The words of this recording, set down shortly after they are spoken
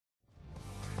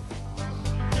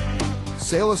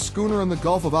Sail a schooner in the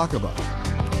Gulf of Aqaba.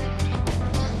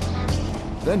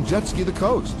 Then jet ski the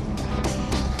coast.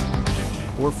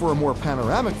 Or for a more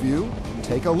panoramic view,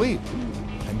 take a leap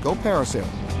and go parasailing.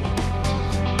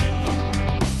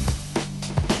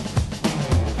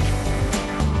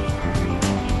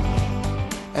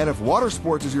 And if water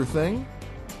sports is your thing,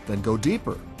 then go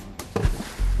deeper.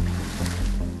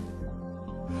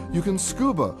 You can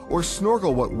scuba or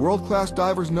snorkel what world-class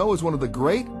divers know is one of the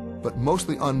great, but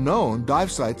mostly unknown,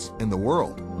 dive sites in the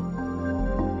world.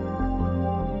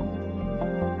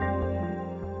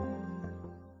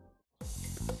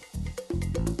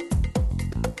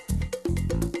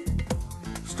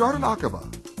 Start in Aqaba,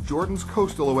 Jordan's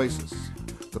coastal oasis.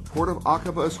 The port of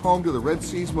Aqaba is home to the Red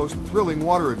Sea's most thrilling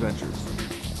water adventures.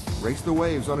 Race the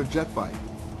waves on a jet bike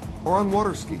or on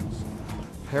water skis.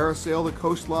 Parasail the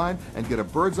coastline and get a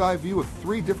bird's eye view of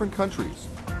 3 different countries.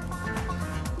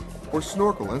 Or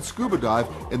snorkel and scuba dive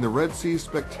in the Red Sea's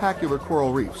spectacular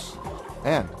coral reefs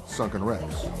and sunken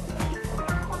wrecks.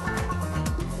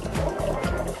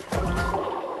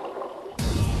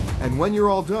 And when you're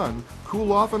all done,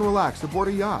 cool off and relax aboard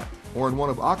a yacht or in one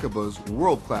of Aqaba's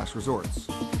world-class resorts.